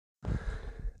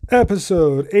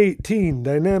Episode 18,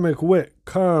 Dynamic Wit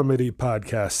Comedy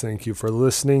Podcast. Thank you for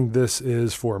listening. This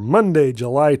is for Monday,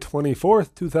 July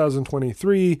 24th,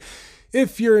 2023.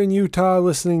 If you're in Utah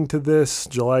listening to this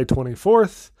July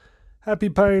 24th, happy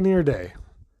Pioneer Day.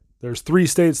 There's 3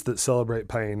 states that celebrate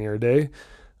Pioneer Day.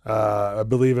 I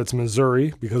believe it's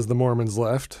Missouri because the Mormons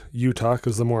left, Utah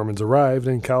because the Mormons arrived,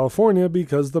 and California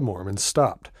because the Mormons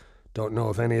stopped. Don't know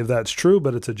if any of that's true,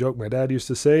 but it's a joke my dad used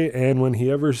to say, and when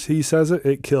he says it,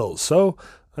 it kills. So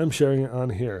I'm sharing it on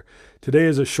here. Today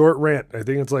is a short rant. I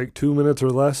think it's like 2 minutes or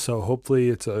less, so hopefully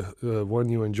it's a one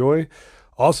you enjoy.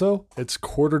 Also, it's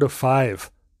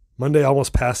 4:45. Monday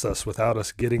almost passed us without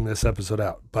us getting this episode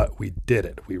out, but we did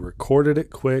it. We recorded it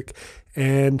quick,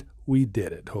 and we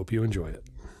did it. Hope you enjoy it.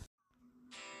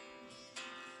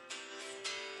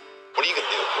 What are you going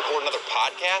to do? Record another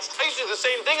podcast? I used to do the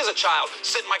same thing as a child.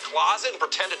 Sit in my closet and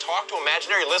pretend to talk to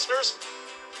imaginary listeners.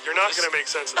 You're not going to make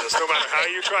sense of this. No matter how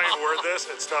you try and word this,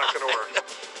 it's not going to work.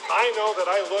 I know that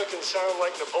I look and sound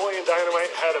like Napoleon Dynamite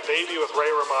had a baby with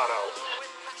Ray Romano.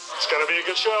 It's going to be a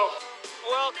good show.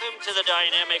 Welcome to the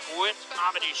Dynamic Wit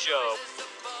Comedy Show.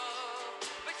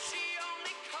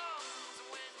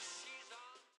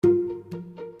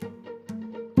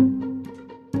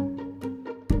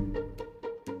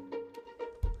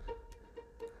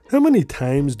 How many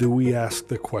times do we ask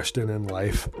the question in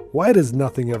life, why does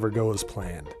nothing ever go as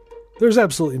planned? There's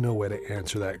absolutely no way to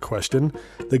answer that question.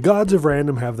 The gods of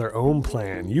random have their own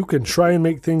plan. You can try and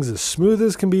make things as smooth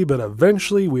as can be, but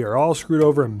eventually we are all screwed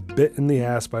over and bit in the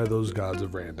ass by those gods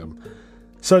of random.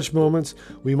 Such moments,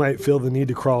 we might feel the need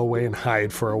to crawl away and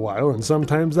hide for a while, and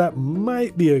sometimes that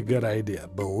might be a good idea.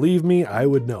 Believe me, I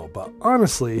would know. But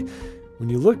honestly, when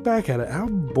you look back at it, how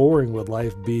boring would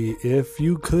life be if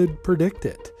you could predict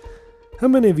it? How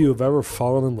many of you have ever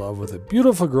fallen in love with a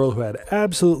beautiful girl who had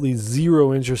absolutely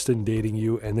zero interest in dating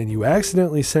you, and then you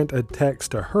accidentally sent a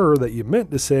text to her that you meant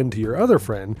to send to your other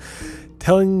friend,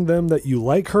 telling them that you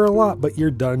like her a lot, but you're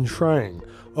done trying?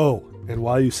 Oh, and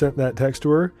while you sent that text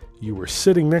to her, you were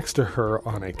sitting next to her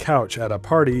on a couch at a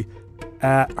party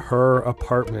at her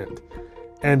apartment.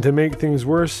 And to make things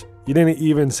worse, you didn't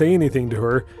even say anything to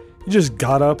her. You just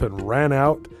got up and ran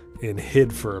out and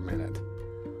hid for a minute.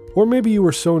 Or maybe you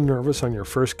were so nervous on your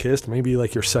first kiss, maybe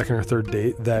like your second or third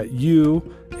date, that you,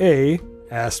 A,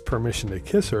 asked permission to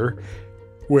kiss her,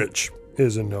 which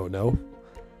is a no-no,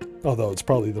 although it's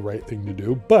probably the right thing to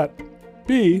do, but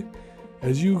B,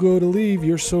 as you go to leave,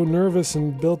 you're so nervous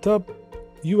and built up,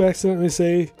 you accidentally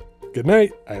say, "Good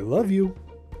night, I love you."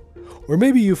 Or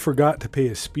maybe you forgot to pay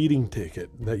a speeding ticket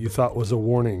that you thought was a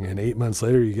warning, and 8 months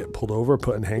later you get pulled over,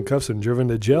 put in handcuffs, and driven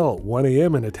to jail at 1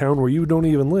 a.m. in a town where you don't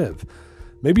even live.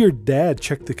 Maybe your dad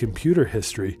checked the computer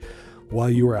history while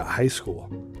you were at high school.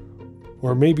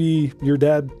 Or maybe your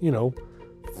dad,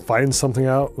 finds something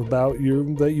out about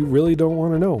you that you really don't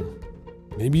want to know.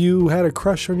 Maybe you had a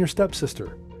crush on your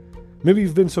stepsister. Maybe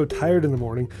you've been so tired in the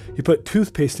morning, you put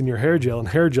toothpaste in your hair gel and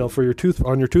hair gel for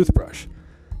on your toothbrush.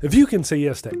 If you can say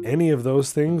yes to any of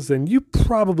those things, then you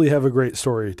probably have a great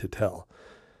story to tell.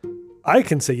 I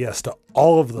can say yes to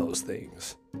all of those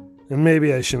things. And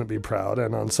maybe I shouldn't be proud,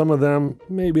 and on some of them,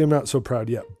 maybe I'm not so proud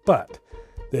yet, but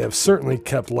they have certainly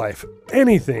kept life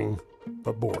anything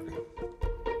but boring.